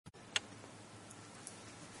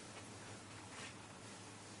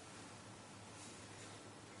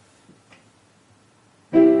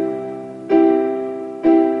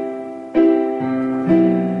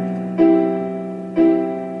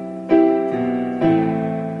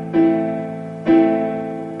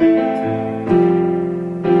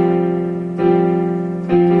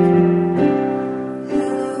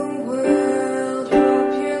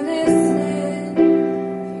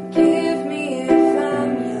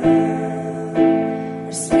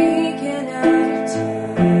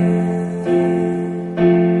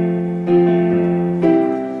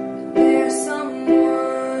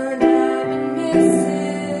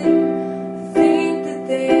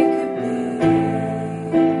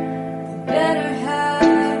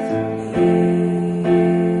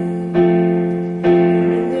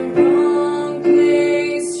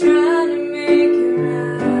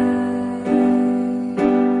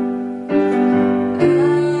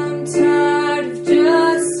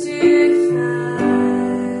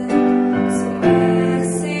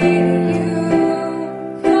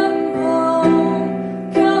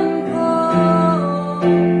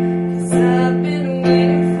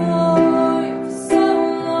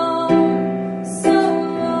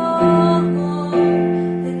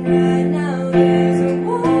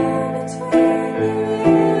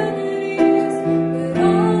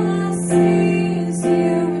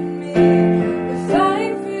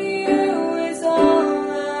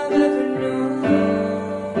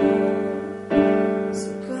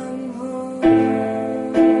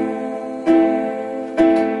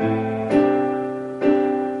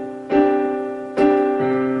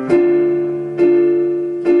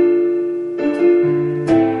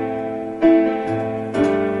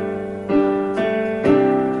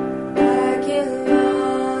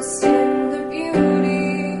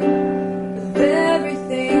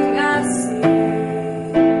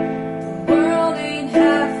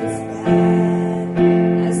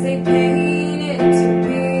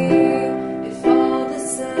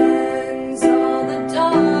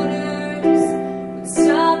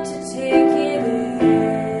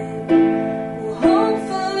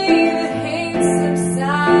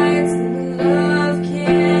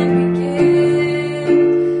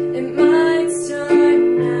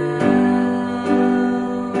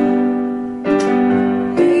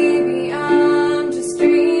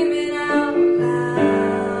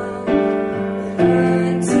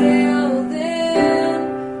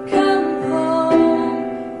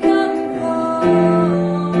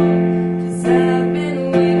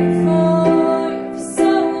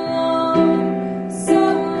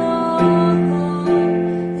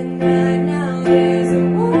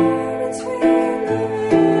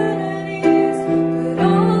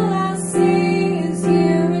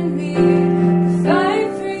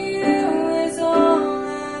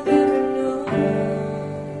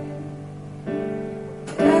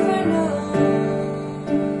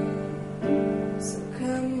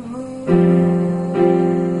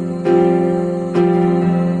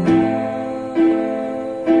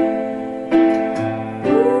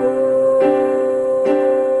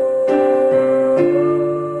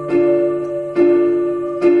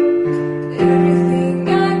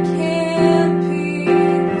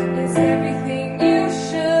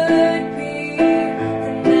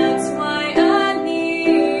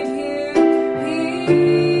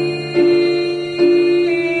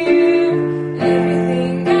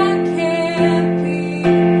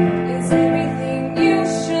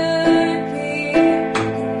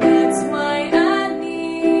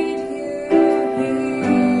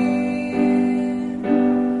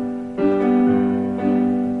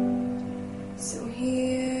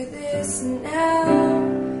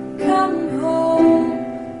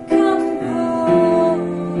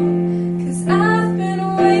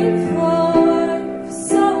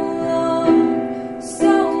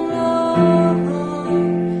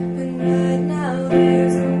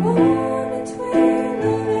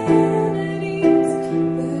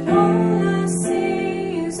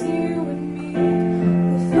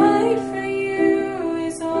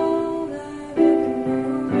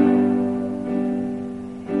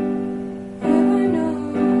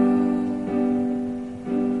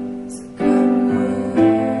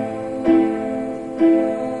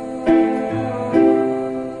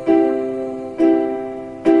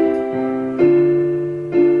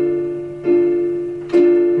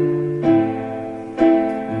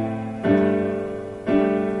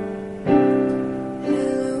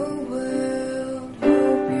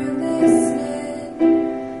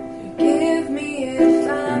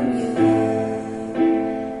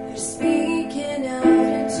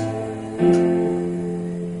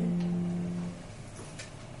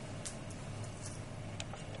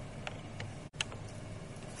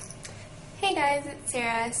Hey guys, it's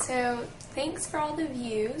Sarah. So thanks for all the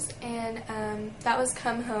views, and that was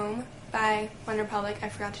Come Home by One Republic. I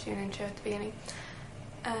forgot to do an intro at the beginning.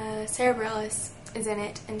 Sara Bareilles is in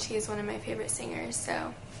it, and she is one of my favorite singers,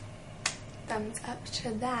 so thumbs up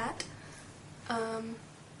to that.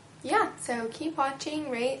 Yeah, so keep watching,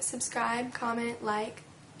 rate, subscribe, comment, like,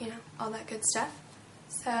 all that good stuff.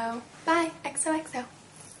 So, bye, XOXO.